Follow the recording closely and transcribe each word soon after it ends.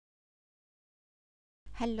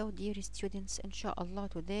Hello dear students, inshallah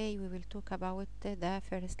today we will talk about the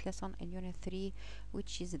first lesson in unit 3,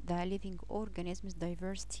 which is the living organisms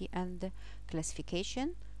diversity and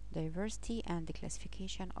classification. Diversity and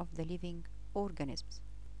classification of the living organisms.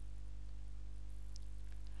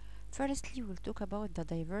 Firstly, we'll talk about the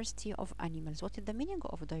diversity of animals. What is the meaning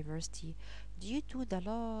of diversity? Due to the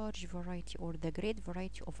large variety or the great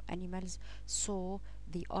variety of animals, so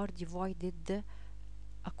they are divided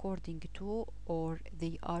according to, or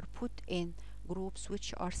they are put in groups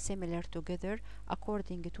which are similar together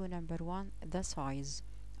according to number one, the size.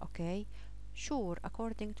 Okay, sure,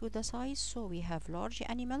 according to the size, so we have large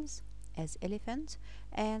animals as elephants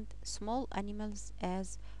and small animals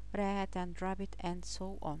as rat and rabbit and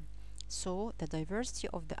so on. So the diversity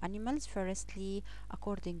of the animals firstly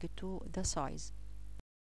according to the size.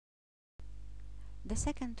 The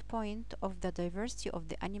second point of the diversity of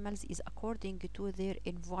the animals is according to their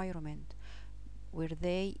environment where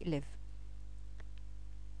they live.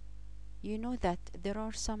 You know that there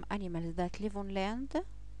are some animals that live on land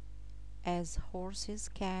as horses,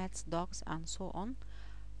 cats, dogs and so on.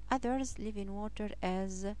 Others live in water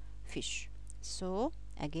as fish. So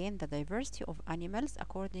again, the diversity of animals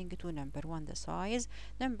according to number one, the size,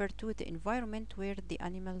 number two, the environment where the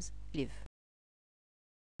animals live.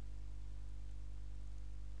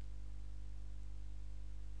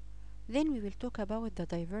 Then we will talk about the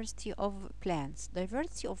diversity of plants.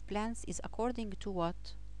 Diversity of plants is according to what?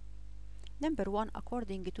 Number one,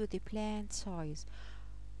 according to the plant size.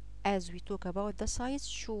 As we talk about the size,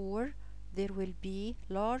 sure, there will be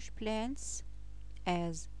large plants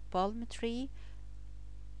as palm tree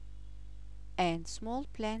and small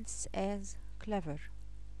plants as clover.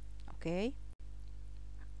 Okay?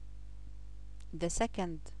 The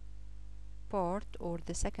second part or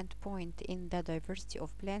the second point in the diversity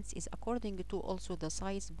of plants is according to also the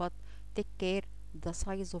size, but take care the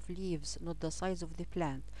size of leaves, not the size of the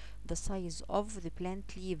plant, the size of the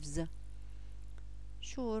plant leaves.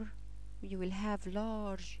 Sure, you will have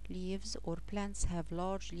large leaves, or plants have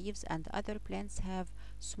large leaves and other plants have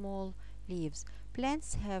small leaves.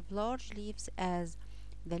 Plants have large leaves as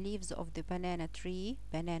the leaves of the banana trees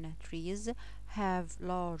have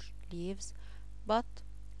large leaves, but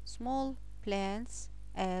small plants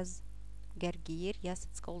as gargir, yes,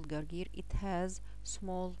 it's called gargir, it has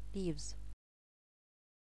small leaves.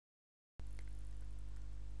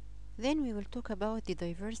 Then we will talk about the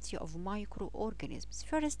diversity of microorganisms.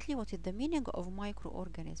 Firstly, what is the meaning of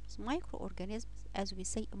microorganisms? Microorganisms, as we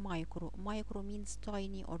say, micro means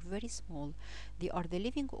tiny or very small. They are the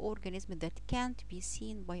living organisms that can't be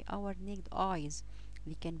seen by our naked eyes.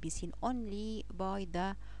 They can be seen only by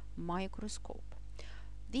the microscope.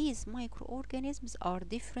 These microorganisms are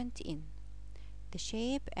different in the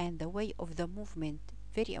shape and the way of the movement.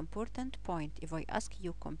 Very important point. If I ask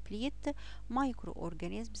you complete,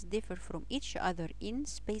 microorganisms differ from each other in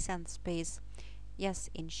space and space. Yes,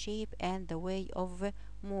 in shape and the way of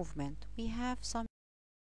movement. We have some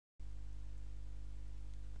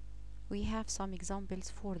examples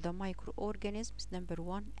for the microorganisms. Number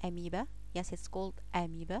one, amoeba. Yes, it's called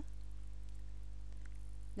amoeba.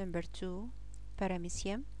 Number two,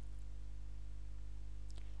 paramecium.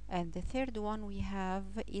 And the third one we have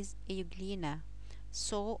is Euglena.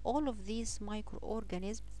 So all of these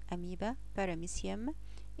microorganisms, amoeba, paramecium,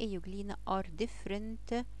 Euglena, are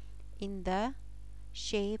different in the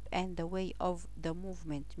shape and the way of the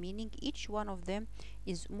movement, meaning each one of them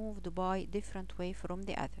is moved by different way from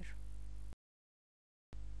the other.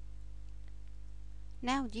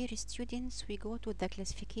 Now, dear students, we go to the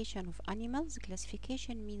classification of animals.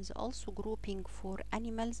 Classification means also grouping for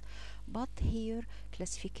animals, but here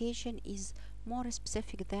classification is more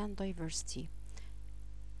specific than diversity.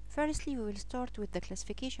 Firstly, we will start with the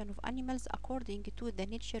classification of animals according to the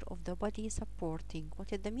nature of the body supporting.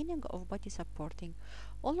 What is the meaning of body supporting?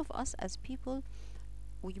 All of us as people,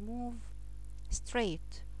 we move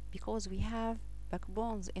straight because we have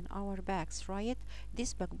backbones in our backs, right?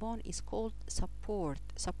 This backbone is called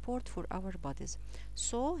support for our bodies.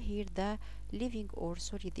 So here the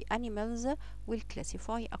the animals will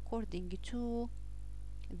classify according to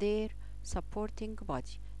their supporting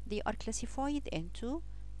body. They are classified into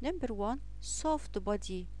number one, soft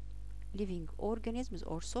body living organisms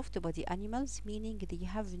or soft body animals, meaning they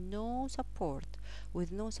have no support,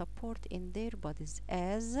 with no support in their bodies,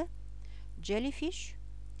 as jellyfish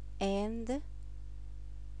and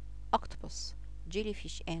octopus.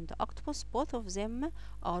 Jellyfish and octopus, both of them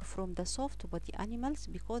are from the soft body animals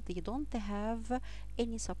because they don't have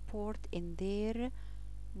any support in their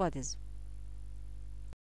bodies.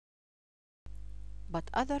 But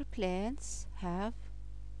other plants have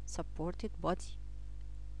supported body.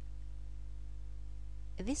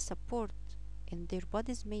 This support in their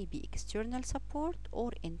bodies may be external support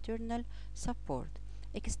or internal support.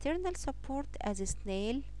 External support as a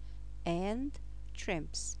snail and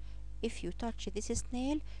shrimps. If you touch this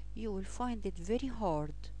snail, you will find it very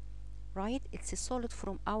hard, right? It's solid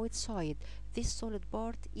from outside. This solid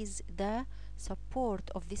part is the support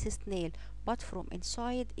of this snail, but from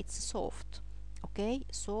inside it's soft. Okay,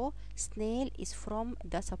 so snail is from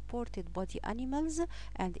the supported body animals,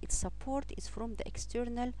 and its support is from the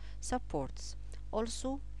external supports.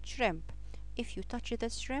 Also shrimp, if you touch the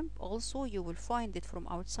shrimp, also you will find it from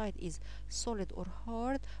outside is solid or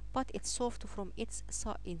hard, but it's soft from its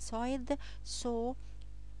inside. So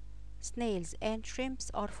snails and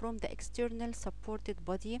shrimps are from the external supported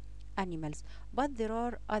body animals. But there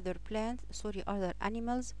are other other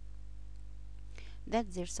animals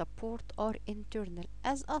that their support are internal,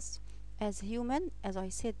 as us, as human. As I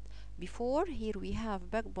said before, here we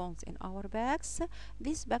have backbones in our backs.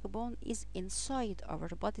 This backbone is inside our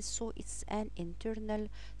body, so it's an internal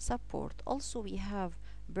support. Also we have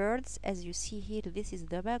birds. As you see here, this is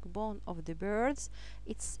the backbone of the birds.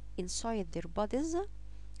 It's inside their bodies.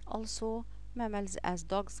 Also mammals as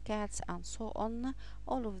dogs, cats, and so on.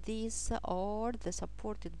 All of these are the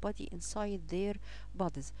supported body inside their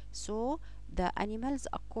bodies. So the animals,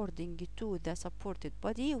 according to the supported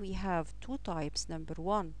body, we have two types. Number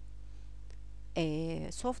one,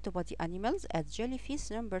 soft body animals as jellyfish.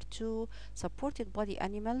 Number two, supported body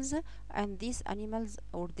animals, and these animals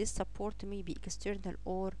or this support may be external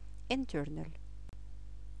or internal.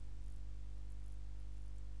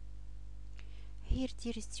 Here,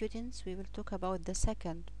 dear students, we will talk about the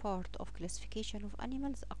second part of classification of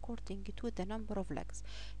animals according to the number of legs.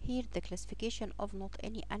 Here, the classification of not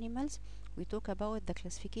any animals. We talk about the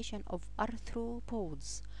classification of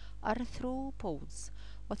arthropods. Arthropods.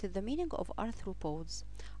 What is the meaning of arthropods?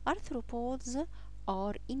 Arthropods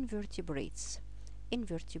are invertebrates.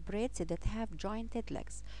 Invertebrates that have jointed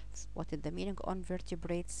legs. What is the meaning on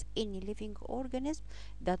vertebrates? Any living organism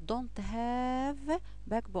that don't have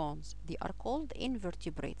backbones. They are called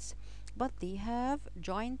invertebrates, but they have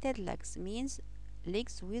jointed legs, means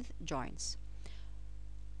legs with joints.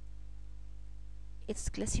 It's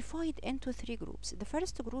classified into three groups. The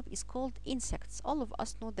first group is called insects. All of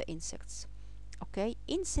us know the insects. Okay,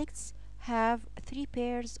 insects have three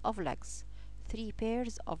pairs of legs. Three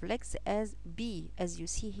pairs of legs as bee. As you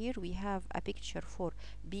see here, we have a picture for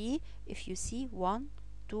bee. If you see 1,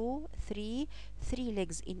 2, 3, three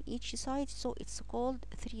legs in each side, so it's called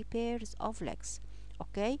three pairs of legs.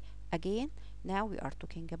 Okay, again, now we are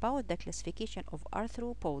talking about the classification of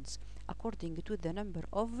arthropods according to the number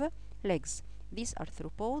of legs. These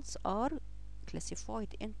arthropods are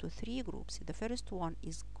classified into three groups. The first one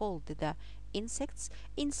is called the insects.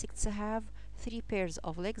 Insects have three pairs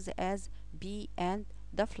of legs as bee and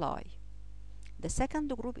the fly. The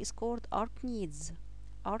second group is called arachnids.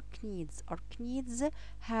 Arachnids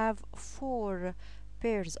have four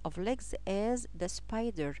pairs of legs as the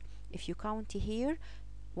spider. If you count here,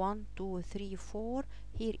 1, 2, 3, 4,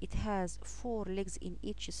 here it has four legs in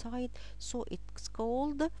each side, so it's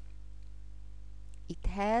called, it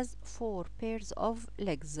has four pairs of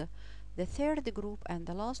legs. The third group and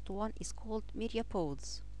the last one is called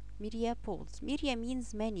myriapods. Myria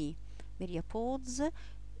means many. Myriapods,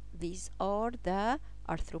 these are the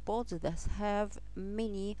arthropods that have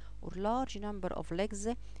many or large number of legs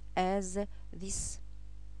as this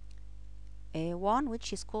one,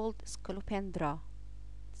 which is called Scolopendra.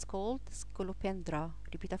 It's called Scolopendra.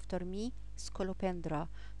 Repeat after me, Scolopendra.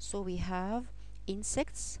 So we have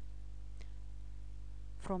insects.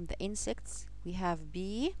 From the insects we have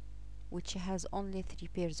bee, which has only three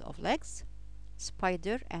pairs of legs.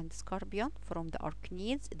 Spider and scorpion. From the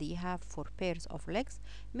arachnids, they have four pairs of legs.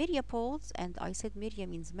 Myriapods, and I said myria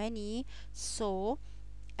means many, so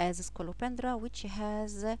as Scolopendra, which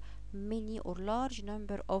has many or large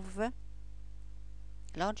number of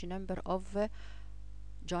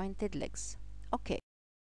jointed legs. Okay,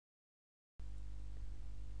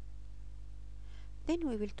 then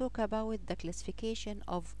we will talk about the classification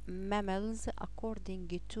of mammals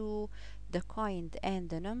according to the kind and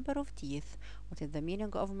the number of teeth. What is the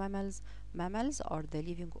meaning of mammals? Mammals are the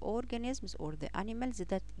living organisms or the animals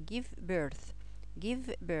that give birth,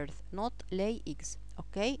 not lay eggs.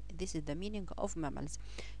 Okay, this is the meaning of mammals.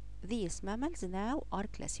 These mammals now are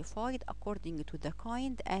classified according to the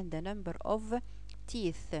kind and the number of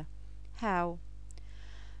teeth. How?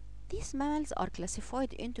 These mammals are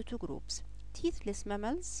classified into two groups. Teethless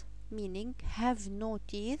mammals, meaning have no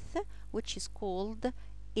teeth, which is called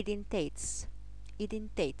edentates.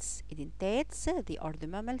 Edentates, they are the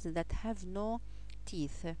mammals that have no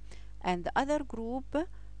teeth. And the other group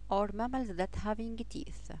are mammals that having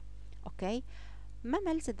teeth. Okay,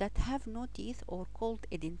 mammals that have no teeth are called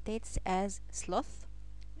edentates as sloth.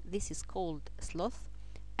 This is called sloth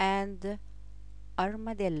and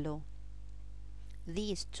armadillo.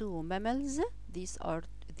 These two mammals, these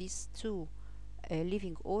two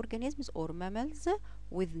living organisms or mammals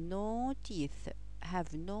with no teeth,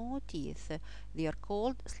 have no teeth. They are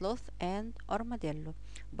called sloth and armadillo.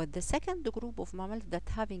 But the second group of mammals that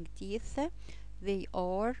having teeth, they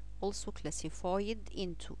are also classified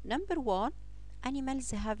into number one,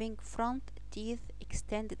 animals having front teeth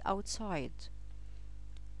extended outside.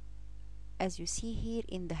 As you see here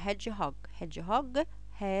in the hedgehog, hedgehog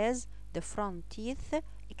has the front teeth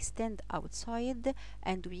extend outside,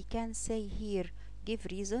 and we can say here, give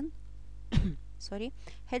reason. Sorry,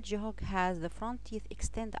 hedgehog has the front teeth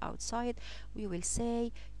extend outside, we will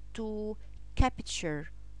say to capture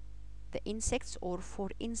the insects or for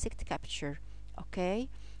insect capture. Okay,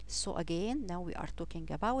 so again, now we are talking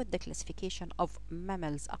about the classification of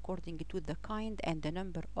mammals according to the kind and the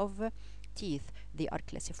number of teeth. They are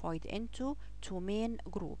classified into two main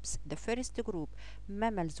groups. The first group,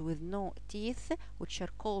 mammals with no teeth, which are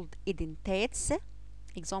called edentates.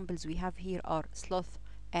 Examples we have here are sloth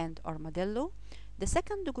and armadillo. The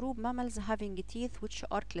second group, mammals having teeth, which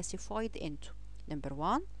are classified into number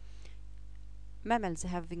one, mammals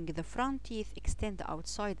having the front teeth extend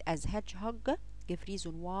outside as hedgehog, give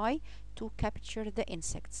reason why, to capture the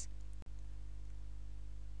insects.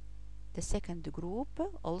 The second group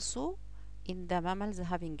also in the mammals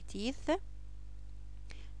having teeth,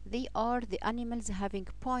 they are the animals having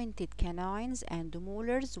pointed canines and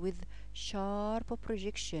molars with sharp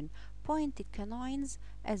projection. Pointed canines,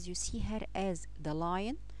 as you see here, as the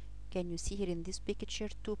lion. Can you see here in this picture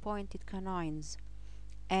two pointed canines?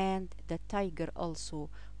 And the tiger also.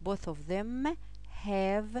 Both of them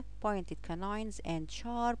have pointed canines and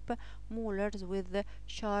sharp molars with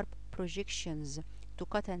sharp projections to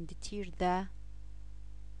cut and tear the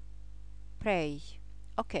prey.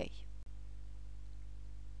 Okay.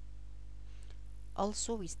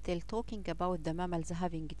 Also, we still talking about the mammals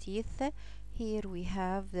having teeth. Here we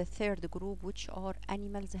have the third group, which are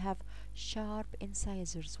animals have sharp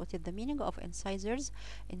incisors. What is the meaning of incisors?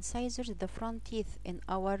 Incisors, the front teeth in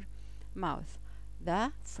our mouth.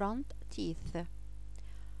 The front teeth.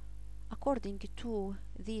 According to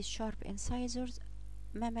these sharp incisors,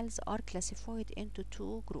 mammals are classified into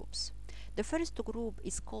two groups. The first group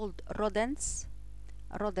is called rodents.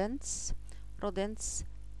 Rodents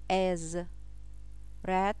as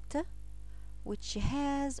rat, which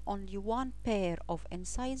has only one pair of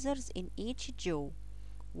incisors in each jaw.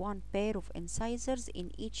 One pair of incisors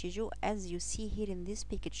in each jaw, as you see here in this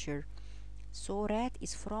picture. So rat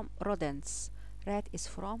is from rodents. Rat is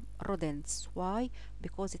from rodents. Why?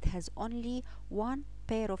 Because it has only one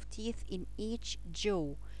pair of teeth in each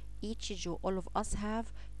jaw. Each jaw, all of us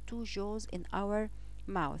have two jaws in our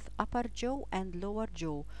mouth, upper jaw and lower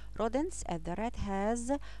jaw. Rodents, as the rat,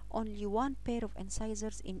 has only one pair of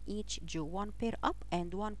incisors in each jaw, one pair up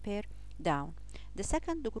and one pair down. The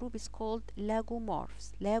second group is called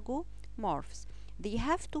lagomorphs. Lagomorphs. They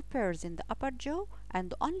have two pairs in the upper jaw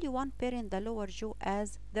and only one pair in the lower jaw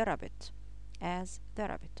as the rabbit.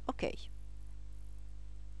 Okay.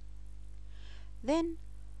 Then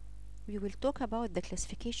we will talk about the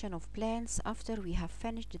classification of plants after we have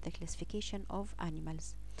finished the classification of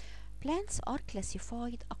animals. Plants are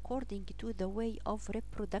classified according to the way of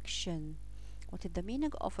reproduction. What is the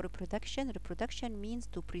meaning of reproduction? Reproduction means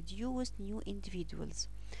to produce new individuals.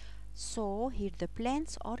 So here the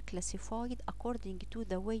plants are classified according to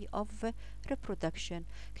the way of reproduction,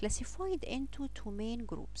 classified into two main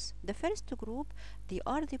groups. The first group, they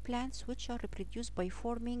are the plants which are reproduced by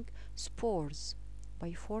forming spores.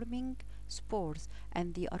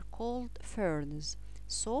 And they are called ferns.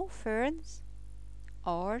 So ferns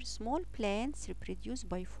are small plants reproduced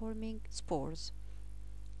by forming spores.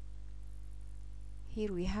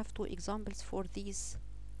 Here we have two examples for these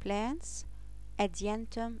plants,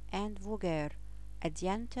 Adiantum and Vogare.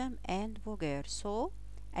 Adiantum and Vogare. So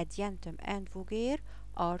Adiantum and Vogare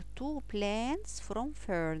are two plants from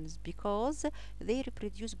ferns because they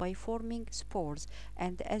reproduce by forming spores.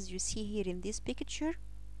 And as you see here in this picture,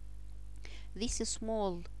 these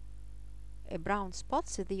small brown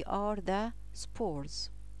spots, they are the spores.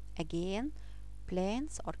 Again,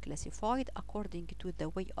 plants are classified according to the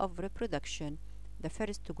way of reproduction. The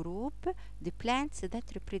first group, the plants that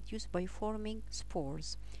reproduce by forming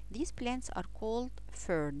spores. These plants are called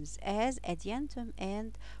ferns, as Adiantum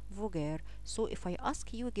and Vogare. So if I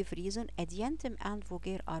ask you, give reason, Adiantum and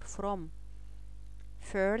Vogare are from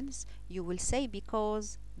ferns, you will say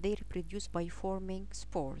because they reproduce by forming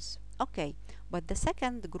spores. Okay, but the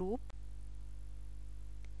second group,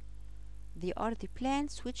 they are the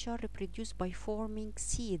plants which are reproduced by forming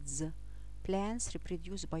seeds. Plants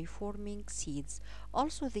reproduce by forming seeds.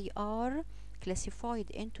 Also, they are classified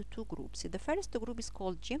into two groups. The first group is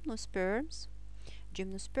called gymnosperms.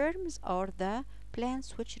 Gymnosperms are the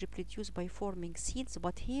plants which reproduce by forming seeds,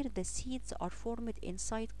 but here the seeds are formed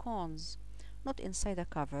inside cones, not inside a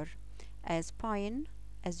cover. As pine,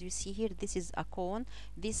 as you see here, this is a cone.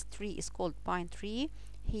 This tree is called pine tree.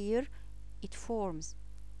 Here it forms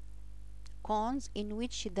cones in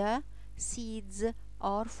which the seeds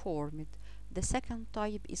are formed. The second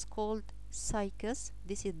type is called cycas.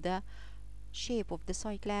 This is the shape of the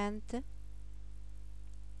cyclant.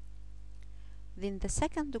 Then the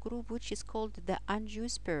second group, which is called the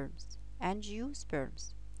angiosperms.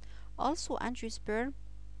 Angiosperms. Also, angiosperms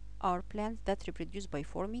are plants that reproduce by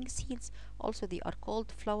forming seeds. Also, they are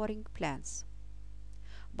called flowering plants.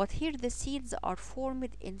 But here the seeds are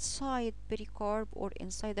formed inside pericarp or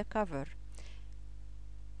inside a cover.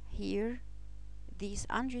 Here these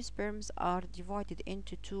angiosperms are divided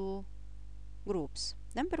into two groups.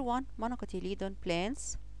 Number one, monocotyledon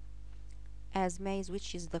plants, as maize,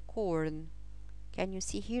 which is the corn. Can you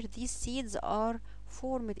see here these seeds are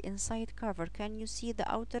formed inside cover? Can you see the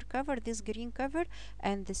outer cover, this green cover,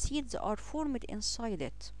 and the seeds are formed inside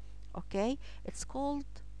it? Okay, it's called,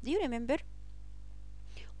 do you remember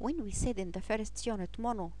when we said in the first unit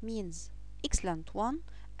mono means excellent one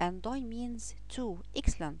and die means two?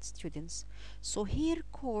 Excellent, students. So here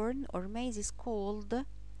corn or maize is called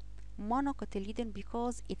monocotyledon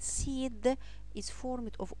because its seed is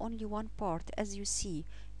formed of only one part. As you see,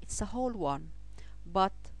 it's a whole one.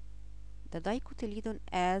 But the dicotyledon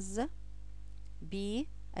as bee,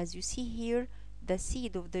 as you see here, the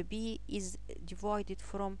seed of the bee is divided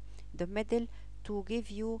from the middle to give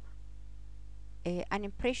you an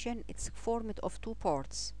impression it's formed of two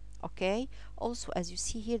parts. Okay, also as you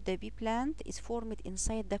see here, the bee plant is formed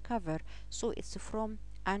inside the cover, so it's from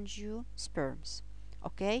angiosperms.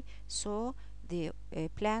 Okay, so the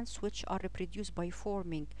plants which are reproduced by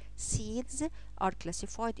forming seeds are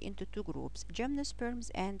classified into two groups, gymnosperms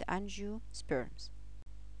and angiosperms.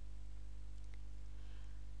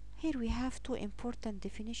 Here we have two important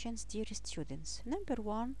definitions, dear students. Number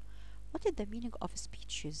one, what is the meaning of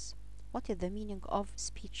species? What is the meaning of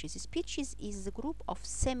species? Species is the group of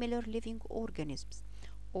similar living organisms,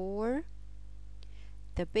 or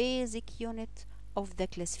the basic unit of the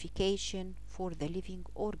classification for the living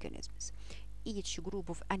organisms. Each group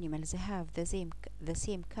of animals have the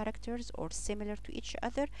same characters or similar to each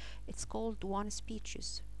other. It's called one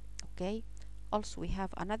species. Okay. Also, we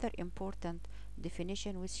have another important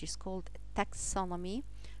definition which is called taxonomy.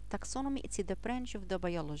 Taxonomy, it's the branch of the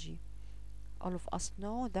biology. All of us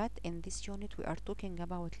know that in this unit we are talking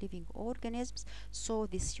about living organisms, so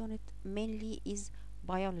this unit mainly is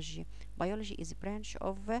biology. Biology is a branch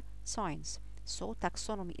of science. So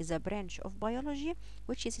taxonomy is a branch of biology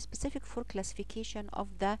which is specific for classification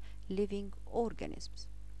of the living organisms.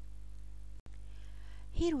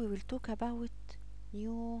 Here we will talk about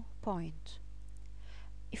new point.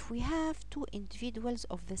 If we have two individuals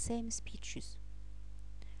of the same species,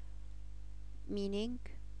 meaning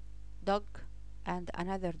dog and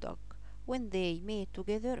another dog, when they mate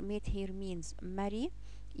together, mate here means marry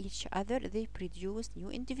each other, they produce new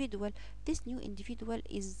individual. This new individual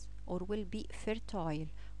is or will be fertile.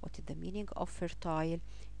 What is the meaning of fertile?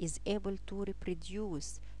 Is able to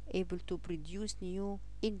reproduce, able to produce new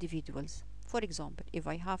individuals. For example, if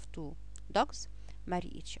I have two dogs marry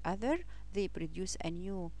each other, they produce a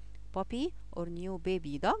new puppy or new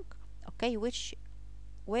baby dog, okay, which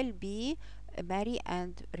will be marry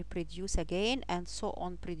and reproduce again, and so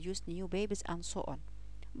on, produce new babies and so on.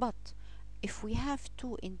 But if we have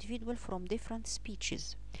two individuals from different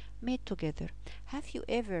species made together, have you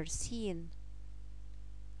ever seen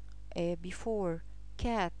before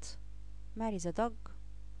cat marries a dog?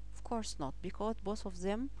 Of course not, because both of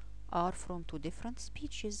them are from two different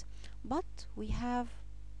species. But we have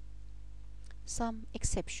some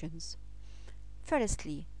exceptions.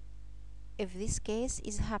 Firstly, if this case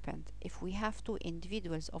is happened, if we have two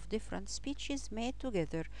individuals of different species made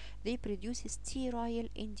together, they produce a sterile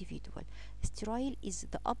individual. Sterile is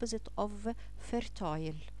the opposite of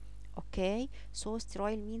fertile. Okay, so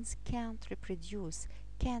sterile means can't reproduce,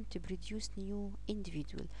 can't produce new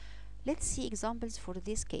individual. Let's see examples for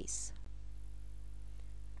this case.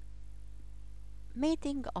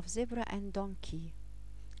 Mating of zebra and donkey,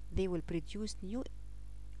 they will produce new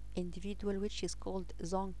individual which is called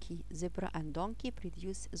zonkey. Zebra and donkey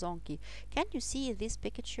produce zonkey. Can you see this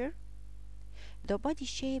picture? The body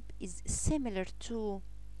shape is similar to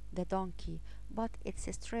the donkey, but it's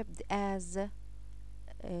stripped as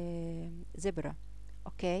zebra.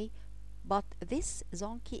 Okay, but this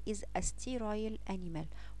donkey is a sterile animal.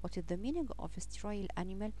 What is the meaning of a sterile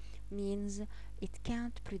animal? Means it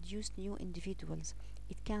can't produce new individuals.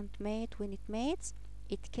 It can't mate. When it mates,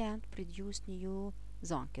 it can't produce new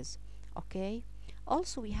donkeys. Okay,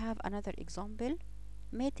 also we have another example,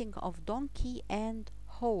 mating of donkey and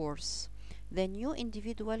horse. The new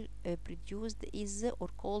individual produced is or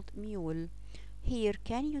called mule. Here,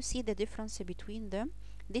 can you see the difference between them?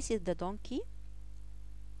 This is the donkey,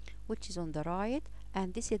 which is on the right,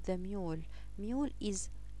 and this is the mule. Mule is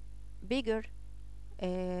bigger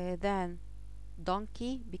than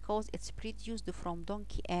donkey because it's produced from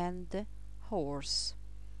donkey and horse.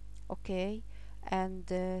 Okay, and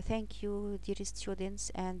thank you, dear students,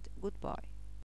 and goodbye.